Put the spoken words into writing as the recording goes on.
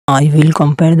I will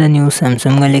compare the new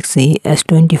Samsung Galaxy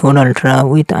S24 Ultra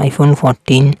with iPhone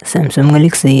 14. Samsung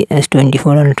Galaxy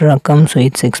S24 Ultra comes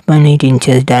with 6.8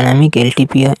 inches dynamic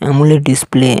LTPO AMOLED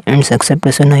display and success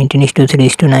ratio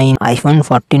 19:3:9. iPhone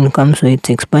 14 comes with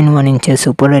 6.1 inches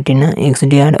Super Retina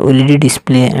XDR OLED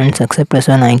display and success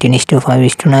ratio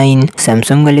 19:5:9.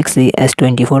 Samsung Galaxy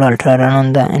S24 Ultra run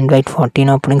on the Android 14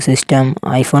 operating system.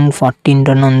 iPhone 14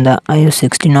 run on the iOS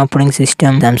 16 operating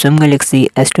system. Samsung Galaxy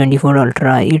S24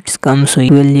 Ultra it comes with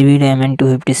 12GB RAM and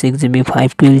 256GB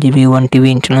 512GB 1TB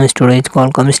internal storage.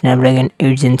 Qualcomm Snapdragon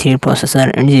 8 Gen 3 processor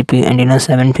and GPU Adreno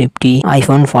 750.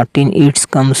 iPhone 14 it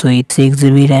comes with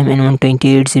 6GB RAM and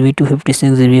 128GB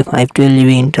 256GB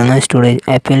 512GB internal storage.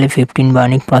 Apple A15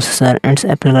 Bionic processor and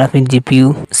Apple graphic GPU.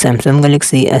 Samsung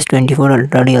Galaxy S24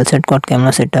 Ultra real set quad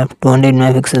camera setup 200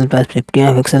 MP plus 50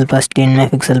 MP plus 10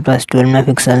 MP plus 12 MP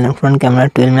front camera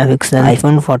 12 MP.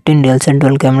 iPhone 14 real set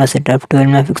dual camera setup 12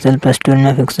 MP plus 12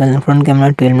 MP front camera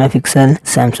 12 MP.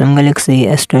 Samsung Galaxy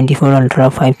S24 Ultra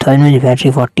 5000 mAh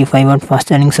battery 45W fast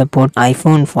charging support.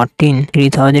 iPhone 14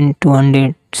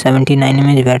 3279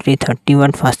 mAh battery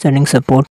 30W fast charging support.